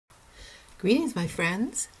Greetings, my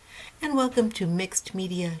friends, and welcome to Mixed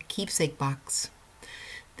Media Keepsake Box.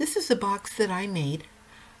 This is a box that I made,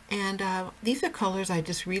 and these are colors I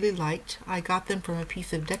just really liked. I got them from a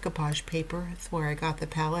piece of decoupage paper. That's where I got the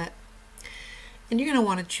palette. And you're going to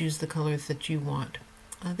want to choose the colors that you want.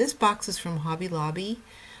 This box is from Hobby Lobby.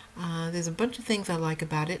 There's a bunch of things I like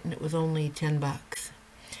about it, and it was only 10 bucks.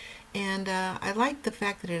 And I liked the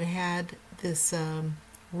fact that it had this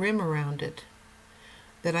rim around it,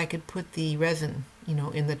 that I could put the resin,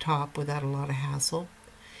 in the top without a lot of hassle.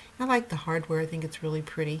 I like the hardware. I think it's really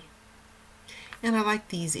pretty. And I like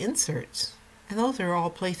these inserts. And those are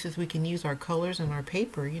all places we can use our colors and our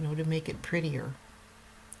paper, to make it prettier.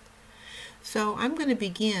 So I'm going to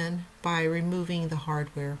begin by removing the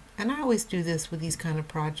hardware. And I always do this with these kind of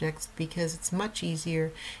projects because it's much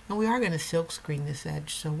easier. And we are going to silk screen this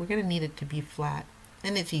edge, so we're going to need it to be flat.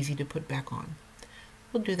 And it's easy to put back on.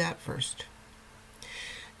 We'll do that first.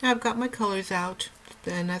 Now I've got my colors out,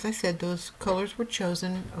 and as I said, those colors were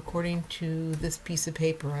chosen according to this piece of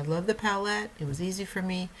paper. I love the palette. It was easy for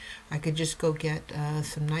me. I could just go get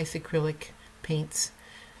some nice acrylic paints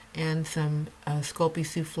and some Sculpey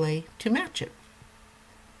Souffle to match it.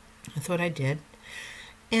 That's what I did.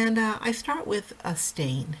 And I start with a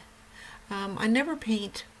stain. I never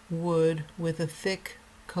paint wood with a thick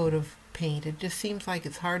coat of paint. It just seems like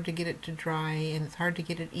it's hard to get it to dry, and it's hard to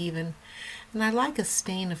get it even. And I like a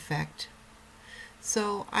stain effect.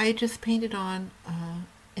 So I just paint it on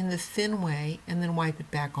in this thin way and then wipe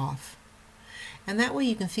it back off. And that way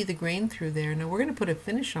you can see the grain through there. Now we're going to put a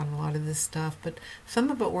finish on a lot of this stuff, but some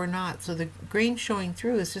of it we're not. So the grain showing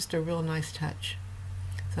through is just a real nice touch.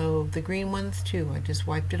 So the green ones too, I just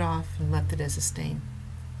wiped it off and left it as a stain.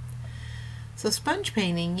 So sponge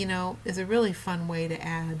painting, is a really fun way to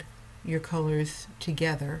add your colors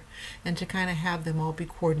together and to kind of have them all be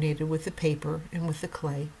coordinated with the paper and with the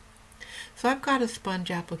clay. So I've got a sponge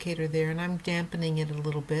applicator there, and I'm dampening it a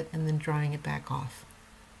little bit and then drying it back off.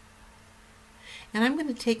 And I'm going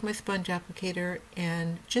to take my sponge applicator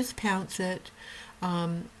and just pounce it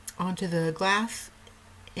onto the glass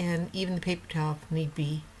and even the paper towel if need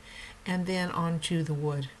be, and then onto the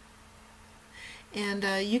wood. And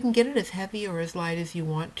you can get it as heavy or as light as you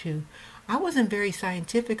want to. I wasn't very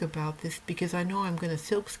scientific about this because I know I'm going to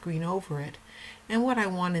silk screen over it. And what I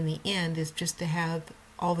want in the end is just to have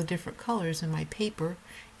all the different colors in my paper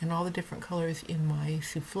and all the different colors in my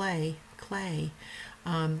souffle clay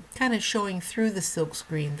kind of showing through the silk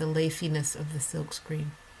screen, the laciness of the silk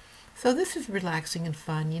screen. So this is relaxing and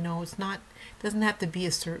fun. It doesn't have to be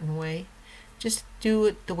a certain way. Just do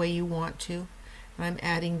it the way you want to. And I'm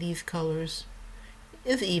adding these colors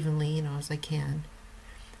as evenly, as I can.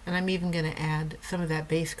 And I'm even going to add some of that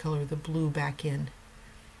base color, the blue, back in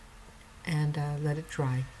and let it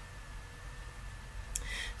dry.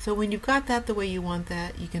 So when you've got that the way you want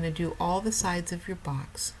that, you're going to do all the sides of your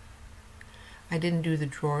box. I didn't do the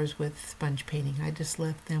drawers with sponge painting. I just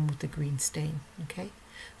left them with the green stain. Okay?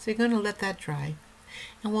 So you're going to let that dry.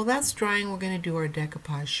 And while that's drying, we're going to do our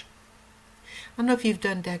decoupage. I don't know if you've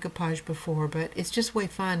done decoupage before, but it's just way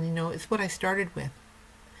fun. It's what I started with.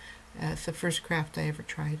 It's the first craft I ever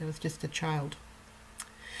tried. I was just a child.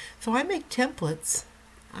 So I make templates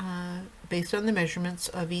based on the measurements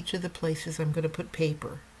of each of the places I'm going to put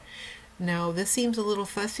paper. Now this seems a little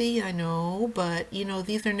fussy, I know, but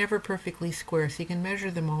these are never perfectly square, so you can measure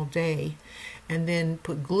them all day and then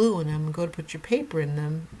put glue in them and go to put your paper in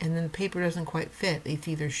them, and then the paper doesn't quite fit. It's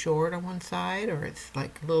either short on one side or it's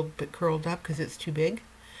like a little bit curled up because it's too big.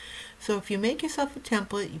 So if you make yourself a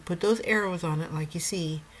template, you put those arrows on it like you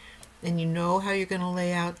see, and you know how you're going to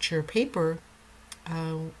lay out your paper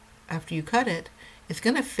after you cut it, it's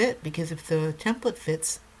going to fit, because if the template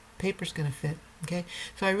fits, paper's going to fit. Okay,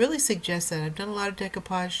 so I really suggest that. I've done a lot of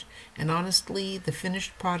decoupage, and honestly, the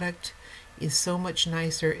finished product is so much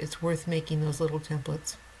nicer. It's worth making those little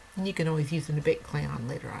templates. And you can always use them to bake clay on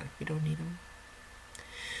later on if you don't need them.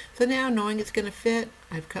 So now, knowing it's going to fit,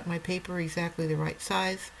 I've cut my paper exactly the right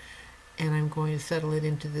size, and I'm going to settle it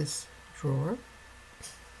into this drawer.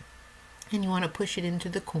 And you want to push it into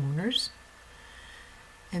the corners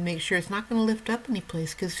and make sure it's not going to lift up any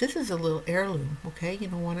place, because this is a little heirloom. Okay, you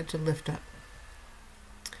don't want it to lift up.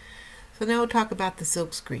 So now we'll talk about the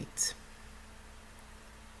silk screens.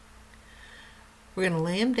 We're going to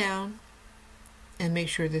lay them down and make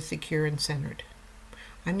sure they're secure and centered.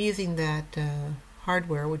 I'm using that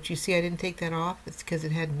hardware, which you see I didn't take that off. It's because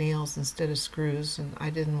it had nails instead of screws, and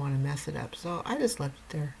I didn't want to mess it up, so I just left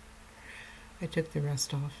it there. I took the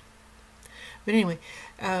rest off. But anyway,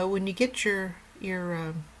 when you get your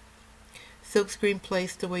silk screen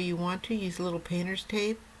placed the way you want to, use a little painter's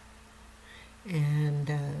tape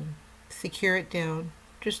and secure it down.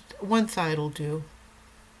 Just one side will do.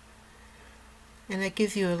 And that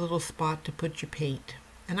gives you a little spot to put your paint.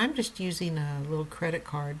 And I'm just using a little credit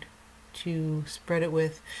card to spread it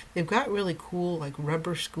with. They've got really cool like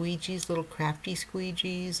rubber squeegees, little crafty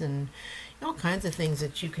squeegees, and all kinds of things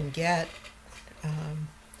that you can get.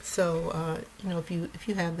 You know, if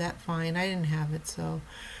you have that, fine. I didn't have it, so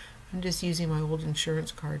I'm just using my old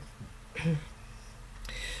insurance card.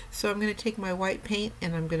 So I'm going to take my white paint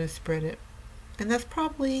and I'm going to spread it. And that's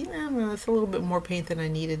probably, I don't know, it's a little bit more paint than I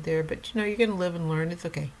needed there, but you know, you're going to live and learn. It's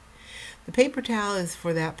okay. The paper towel is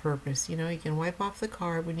for that purpose. You know, you can wipe off the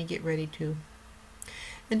card when you get ready to.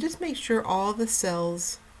 And just make sure all the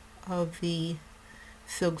cells of the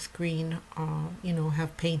silk screen, you know,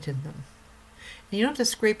 have paint in them. And you don't have to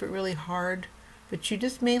scrape it really hard, but you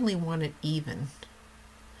just mainly want it even.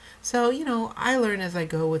 So, you know, I learn as I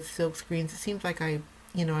go with silk screens. It seems like I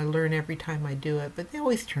learn every time I do it, but they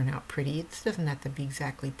always turn out pretty. It doesn't have to be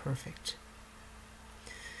exactly perfect.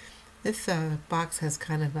 This box has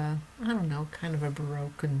kind of a, I don't know, kind of a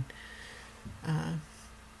Baroque and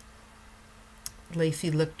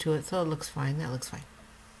lacy look to it, so it looks fine. That looks fine.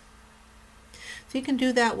 So you can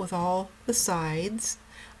do that with all the sides.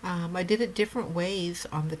 I did it different ways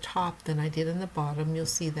on the top than I did on the bottom. You'll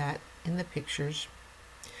see that in the pictures.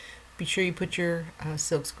 Be sure you put your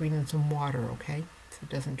silk screen in some water, okay? So it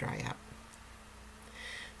doesn't dry out.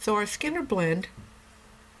 So our Skinner blend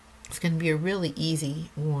is going to be a really easy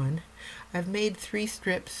one. I've made 3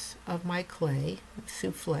 strips of my clay,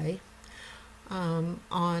 Souffle, on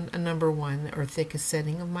a number 1 or thickest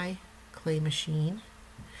setting of my clay machine.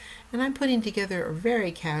 And I'm putting together a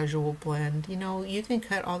very casual blend. You know, you can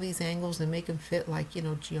cut all these angles and make them fit like, you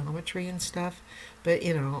know, geometry and stuff, but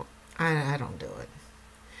you know, I don't do it.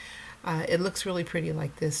 It looks really pretty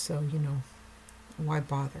like this, so you know, why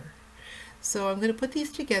bother? So I'm going to put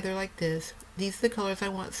these together like this. These are the colors I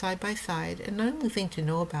want side by side, and the only thing to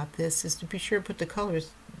know about this is to be sure to put the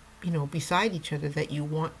colors, you know, beside each other that you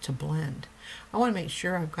want to blend. I want to make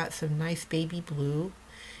sure I've got some nice baby blue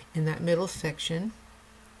in that middle section,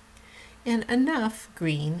 and enough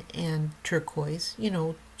green and turquoise, you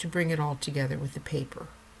know, to bring it all together with the paper.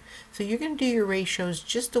 So you're going to do your ratios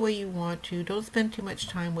just the way you want to. Don't spend too much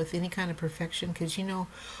time with any kind of perfection, because you know,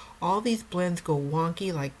 all these blends go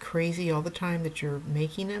wonky like crazy all the time that you're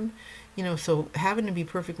making them. You know, so having to be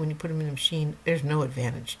perfect when you put them in the machine, there's no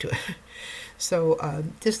advantage to it. So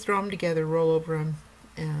just throw them together, roll over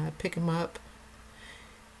them, pick them up,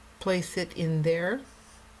 place it in there,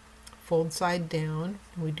 fold side down.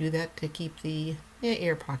 We do that to keep the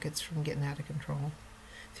air pockets from getting out of control.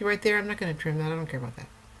 See right there, I'm not going to trim that. I don't care about that.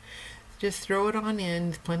 Just throw it on in.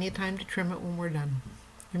 There's plenty of time to trim it when we're done.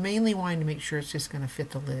 You're mainly wanting to make sure it's just going to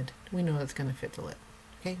fit the lid. We know it's going to fit the lid.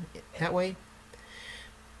 Okay, that way.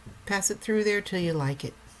 Pass it through there till you like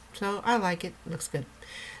it. So I like it. Looks good.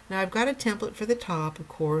 Now I've got a template for the top, of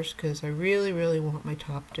course, because I really, really want my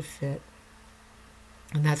top to fit.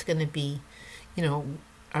 And that's going to be, you know,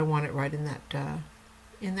 I want it right in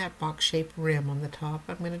that box-shaped rim on the top.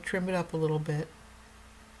 I'm going to trim it up a little bit.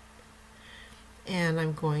 And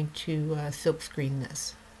I'm going to silk screen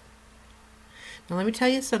this. Now let me tell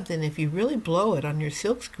you something, if you really blow it on your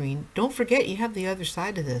silk screen, don't forget you have the other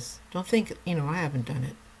side of this. Don't think, you know, I haven't done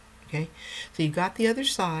it. Okay, so you got the other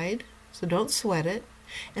side, so don't sweat it.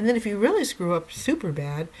 And then if you really screw up super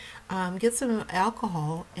bad, get some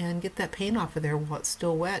alcohol and get that paint off of there while it's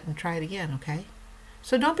still wet and try it again, okay?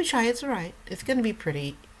 So don't be shy, it's alright. It's going to be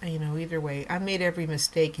pretty, you know, either way. I made every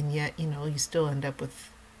mistake, and yet, you know, you still end up with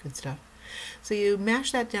good stuff. So you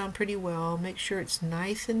mash that down pretty well. Make sure it's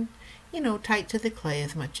nice and, you know, tight to the clay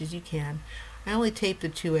as much as you can. I only tape the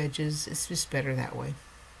 2 edges. It's just better that way.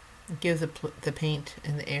 It gives the paint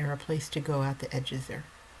and the air a place to go at the edges there.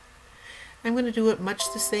 I'm going to do it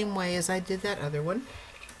much the same way as I did that other one.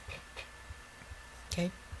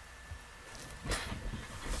 Okay.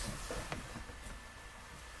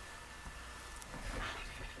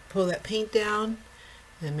 Pull that paint down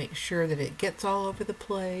and make sure that it gets all over the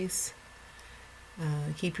place.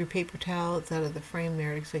 Keep your paper towels out of the frame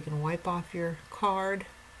there so you can wipe off your card.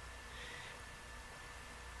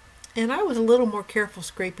 And I was a little more careful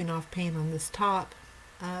scraping off paint on this top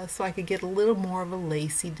so I could get a little more of a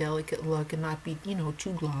lacy, delicate look and not be, you know,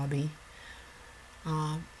 too globby.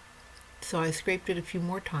 So I scraped it a few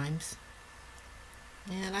more times,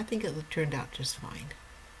 and I think it turned out just fine.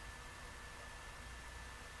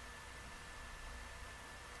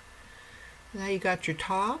 Now you got your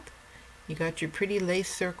top, you got your pretty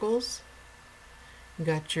lace circles, you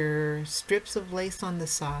got your strips of lace on the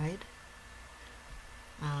side.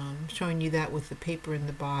 Showing you that with the paper in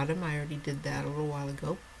the bottom. I already did that a little while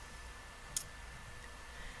ago.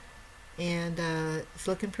 and it's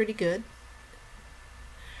looking pretty good.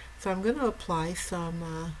 So I'm going to apply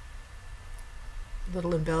some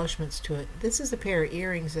little embellishments to it. This is a pair of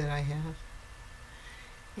earrings that I have,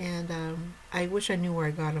 and I wish I knew where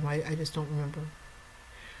I got them. I just don't remember.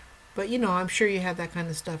 But you know, I'm sure you have that kind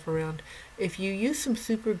of stuff around. If you use some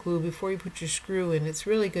super glue before you put your screw in, it's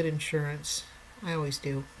really good insurance. I always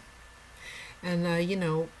do. And you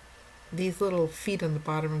know, these little feet on the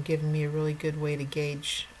bottom are giving me a really good way to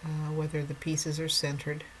gauge whether the pieces are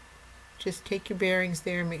centered. Just take your bearings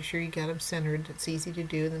there, make sure you got them centered. It's easy to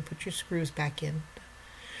do, and then put your screws back in.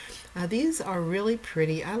 These are really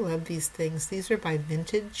pretty. I love these things. These are by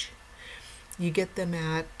Vintage. You get them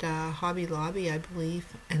at Hobby Lobby, I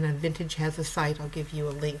believe, and Vintage has a site. I'll give you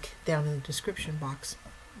a link down in the description box.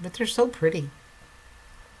 But they're so pretty.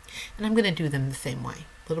 And I'm going to do them the same way.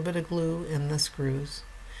 A little bit of glue and the screws.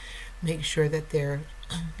 Make sure that they're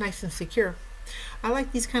nice and secure. I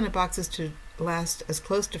like these kind of boxes to last as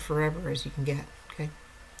close to forever as you can get. Okay,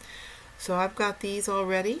 so I've got these all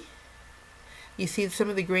ready. You see some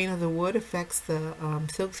of the grain of the wood affects the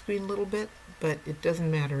silk screen a little bit, but it doesn't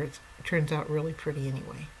matter. It turns out really pretty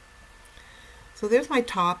anyway. So there's my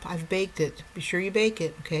top. I've baked it. Be sure you bake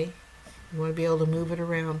it, okay? You want to be able to move it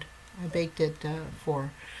around. I baked it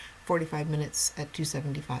for 45 minutes at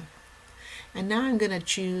 275. And now I'm going to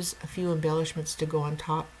choose a few embellishments to go on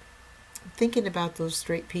top. I'm thinking about those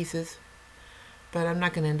straight pieces, but I'm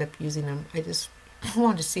not going to end up using them. I just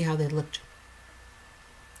wanted to see how they looked.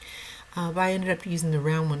 But I ended up using the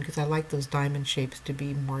round one because I like those diamond shapes to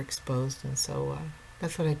be more exposed, and so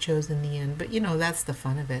that's what I chose in the end. But you know, that's the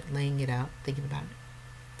fun of it, laying it out, thinking about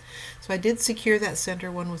it. So I did secure that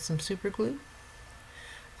center one with some super glue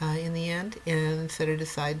in the end and set it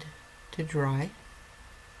aside to dry.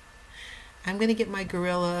 I'm going to get my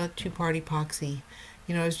Gorilla 2-part epoxy.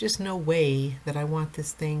 You know, there's just no way that I want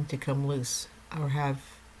this thing to come loose or have,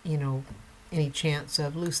 you know, any chance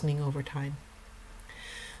of loosening over time.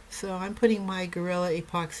 So I'm putting my Gorilla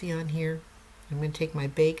epoxy on here. I'm going to take my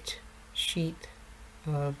baked sheet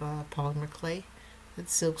of polymer clay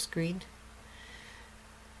that's silk screened,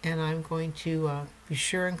 and I'm going to be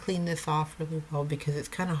sure and clean this off really well, because it's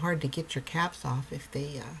kind of hard to get your caps off if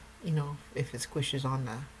they, you know, if it squishes on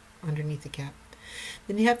the underneath the cap.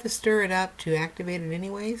 Then you have to stir it up to activate it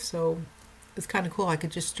anyway, so it's kind of cool. I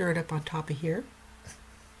could just stir it up on top of here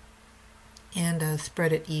and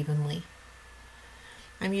spread it evenly.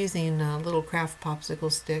 I'm using little craft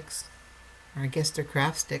popsicle sticks, or I guess they're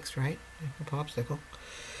craft sticks, right? A popsicle.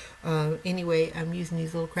 Anyway, I'm using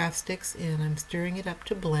these little craft sticks, and I'm stirring it up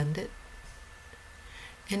to blend it.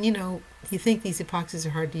 And you know, you think these epoxies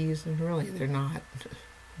are hard to use, and really they're not. They're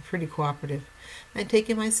pretty cooperative. I'm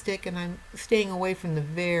taking my stick, and I'm staying away from the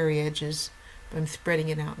very edges, but I'm spreading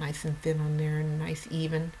it out nice and thin on there, and nice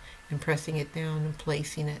even, and pressing it down and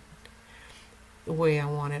placing it the way I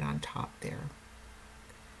want it on top there.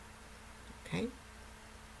 Okay,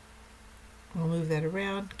 I'll move that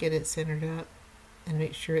around, get it centered up, and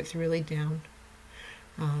make sure it's really down.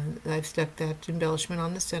 I've stuck that embellishment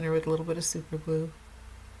on the center with a little bit of super glue.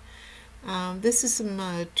 This is some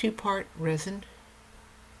 2-part resin.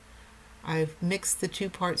 I've mixed the 2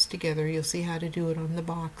 parts together. You'll see how to do it on the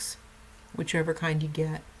box, whichever kind you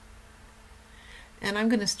get. And I'm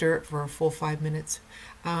going to stir it for a full 5 minutes.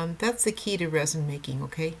 That's the key to resin making,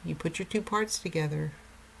 okay? You put your 2 parts together,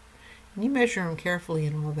 and you measure them carefully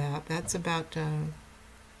and all that. That's about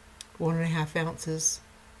 1.5 ounces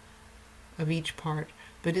of each part.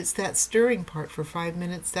 But it's that stirring part for 5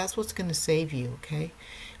 minutes. That's what's going to save you, okay?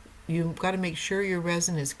 You've got to make sure your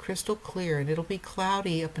resin is crystal clear, and it'll be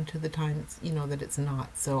cloudy up until the time it's, you know, that it's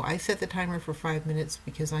not. So I set the timer for 5 minutes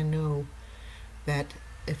because I know that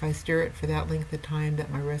if I stir it for that length of time,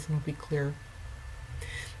 that my resin will be clear.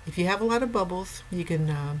 If you have a lot of bubbles, you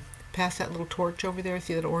can pass that little torch over there.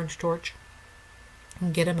 See that orange torch?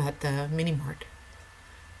 And get them at the Mini Mart.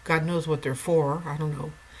 God knows what they're for. I don't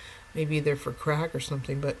know. Maybe they're for crack or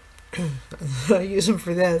something, but I use them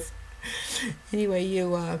for this. Anyway,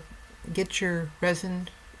 you get your resin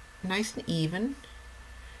nice and even.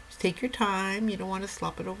 Just take your time. You don't want to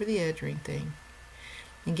slop it over the edge or anything.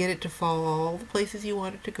 And get it to fall all the places you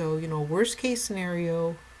want it to go. You know, worst case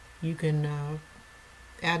scenario, you can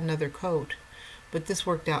add another coat. But this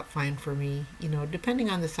worked out fine for me, you know, depending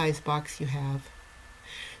on the size box you have.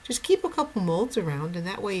 Just keep a couple molds around, and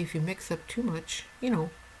that way if you mix up too much, you know,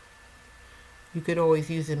 you could always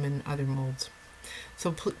use them in other molds.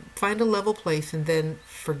 So find a level place and then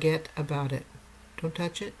forget about it. Don't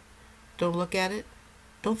touch it. Don't look at it.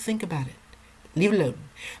 Don't think about it. Leave it alone.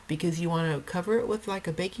 Because you want to cover it with like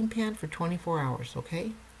a baking pan for 24 hours,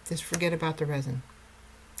 okay? Just forget about the resin.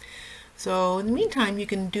 So in the meantime, you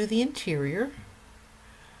can do the interior.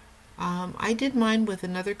 I did mine with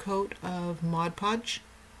another coat of Modpodge,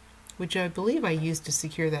 which I believe I used to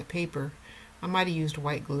secure that paper. I might have used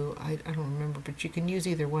white glue, I don't remember, but you can use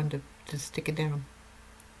either one to stick it down.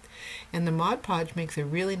 And the Modpodge makes a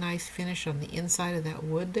really nice finish on the inside of that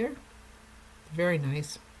wood there. Very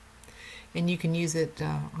nice. And you can use it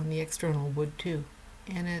on the external wood too.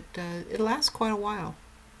 And it lasts quite a while.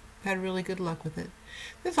 I've had really good luck with it.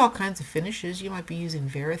 There's all kinds of finishes. You might be using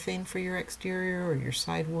Varathane for your exterior or your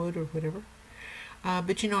side wood or whatever.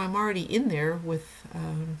 But you know, I'm already in there with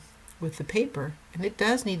the paper, and it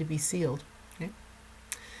does need to be sealed. Okay?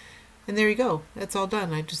 And there you go. That's all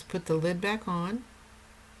done. I just put the lid back on,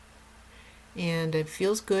 and it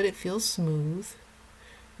feels good. It feels smooth.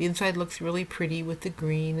 The inside looks really pretty with the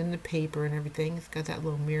green and the paper and everything. It's got that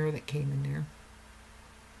little mirror that came in there.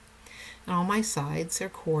 And all my sides are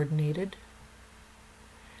coordinated.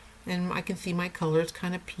 And I can see my colors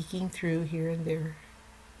kind of peeking through here and there.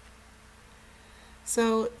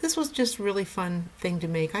 So this was just a really fun thing to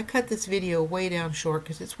make. I cut this video way down short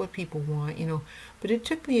because it's what people want, you know. But it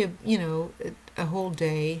took me, a whole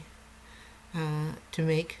day to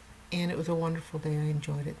make. And it was a wonderful day. I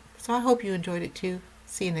enjoyed it. So I hope you enjoyed it too.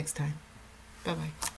 See you next time. Bye-bye.